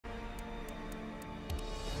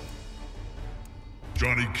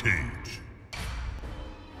Johnny Cage.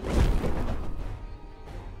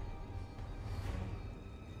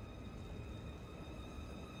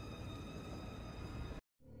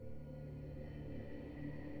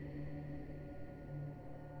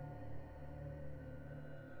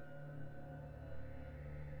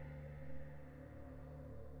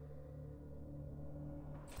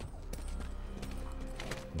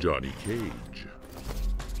 Johnny Cage.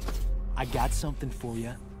 I got something for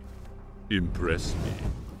you. Impress me.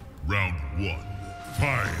 Round 1.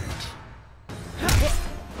 Fight!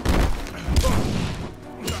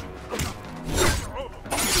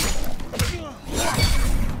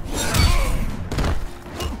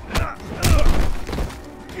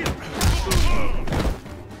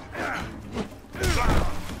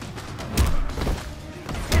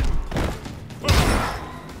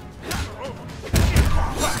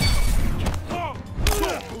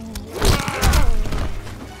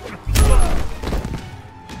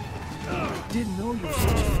 Didn't know you were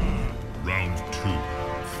such a fan. Round 2.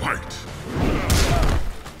 Fight!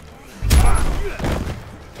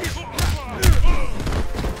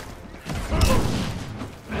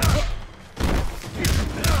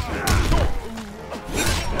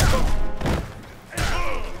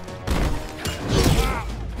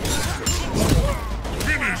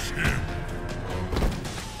 Finish him!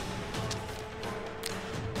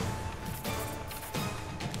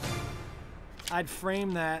 I'd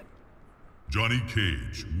frame that. Johnny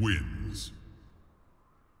Cage wins.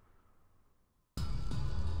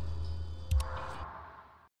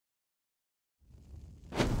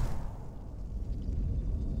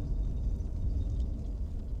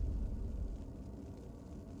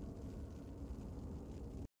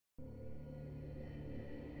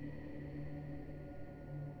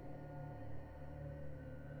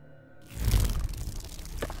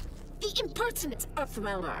 The impertinent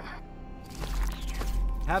Earthrealmer.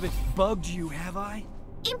 Haven't bugged you, have I?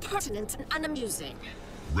 Impertinent and unamusing.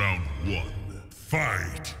 Round 1.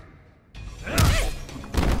 Fight!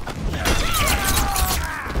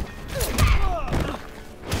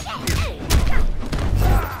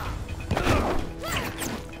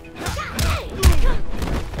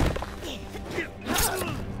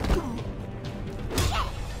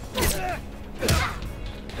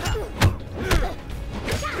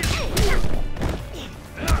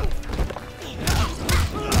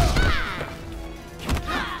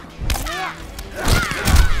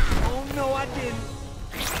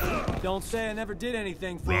 Don't say I never did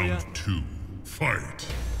anything for you. Round 2. Fight!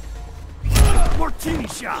 Martini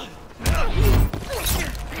shot!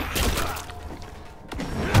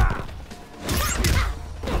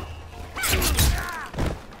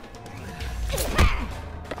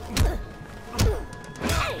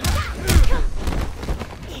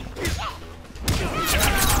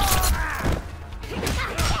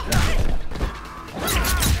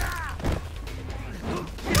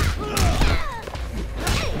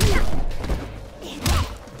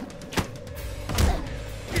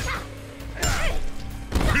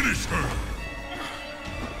 Finish her!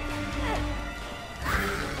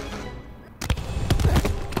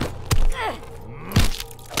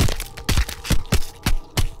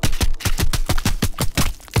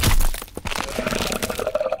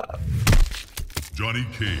 Johnny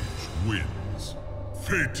Cage wins.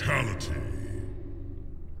 Fatality.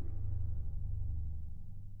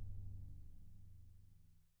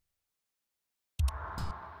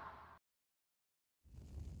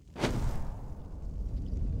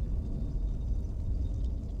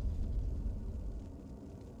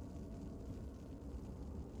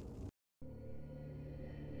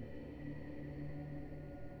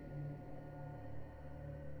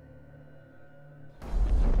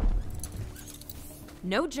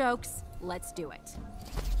 No jokes, let's do it.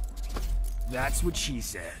 That's what she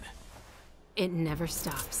said. It never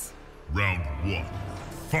stops. Round 1.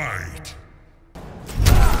 Fight!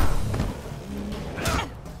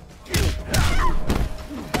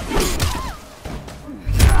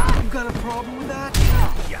 You got a problem with that?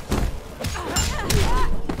 Yeah.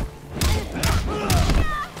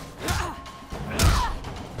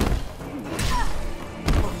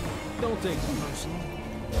 Don't take it personally.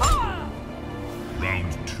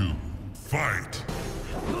 Round 2. Fight!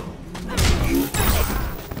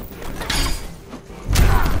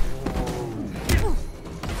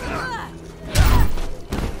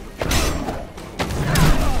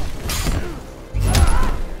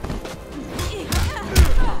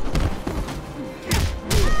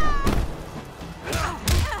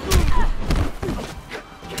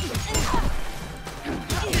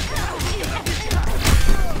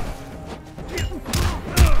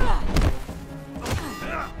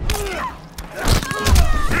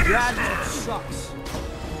 sucks.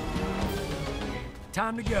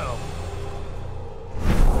 Time to go.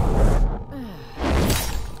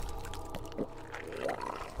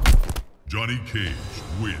 Johnny Cage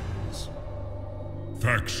wins.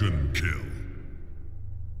 Faction kill.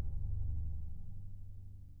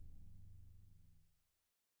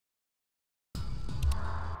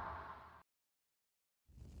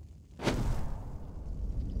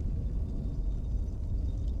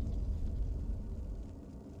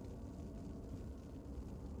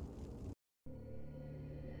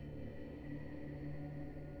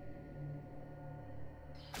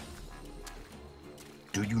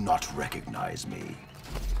 Do you not recognize me?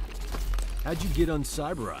 How'd you get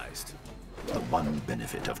uncyberized? The one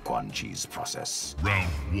benefit of Quan Chi's process.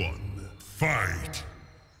 Round 1. Fight!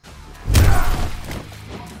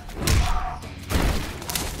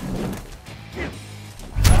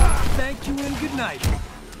 Thank you and good night.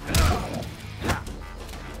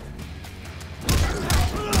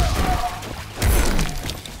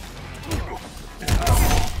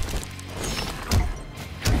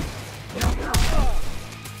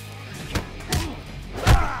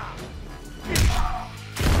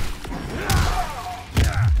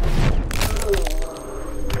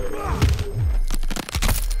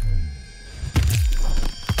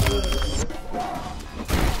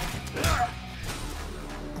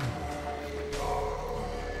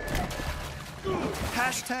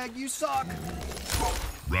 Hashtag you suck.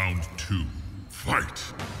 Round 2.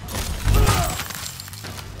 Fight!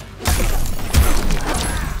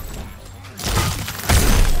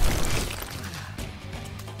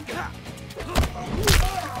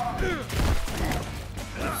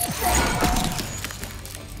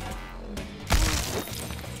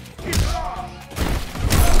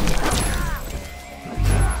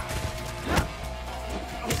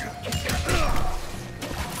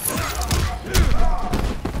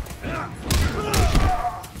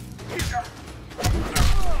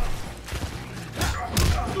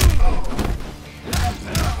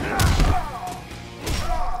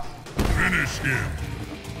 Finish him!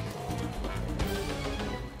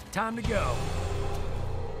 Time to go.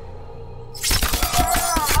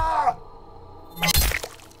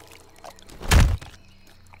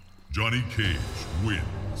 Johnny Cage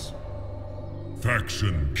wins.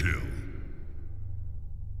 Faction kill.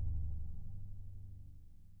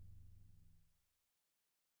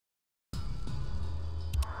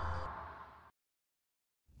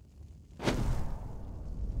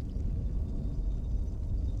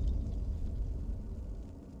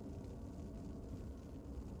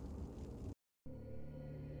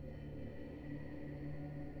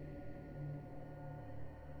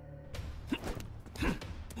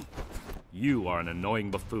 You are an annoying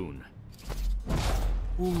buffoon.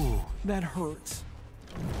 Ooh, that hurts.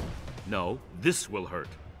 No, this will hurt.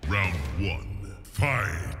 Round 1.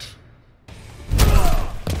 Fight!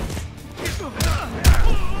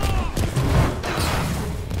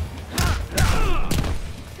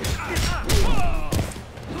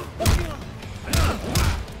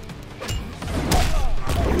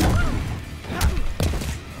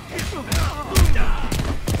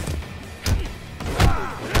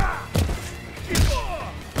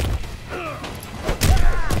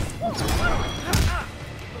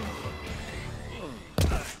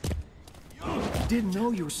 Didn't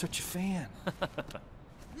know you were such a fan.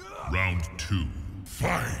 Round 2.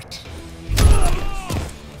 Fight! You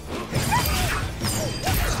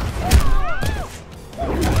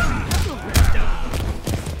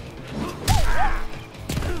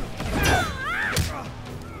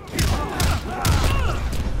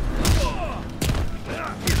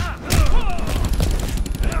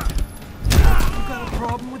got a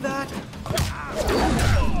problem with that?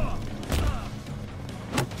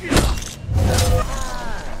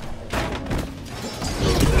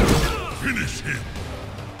 Finish him!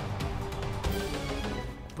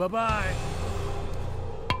 Bye-bye.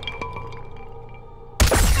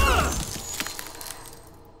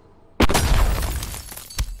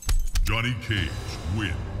 Johnny Cage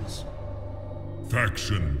wins.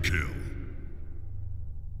 Faction kill.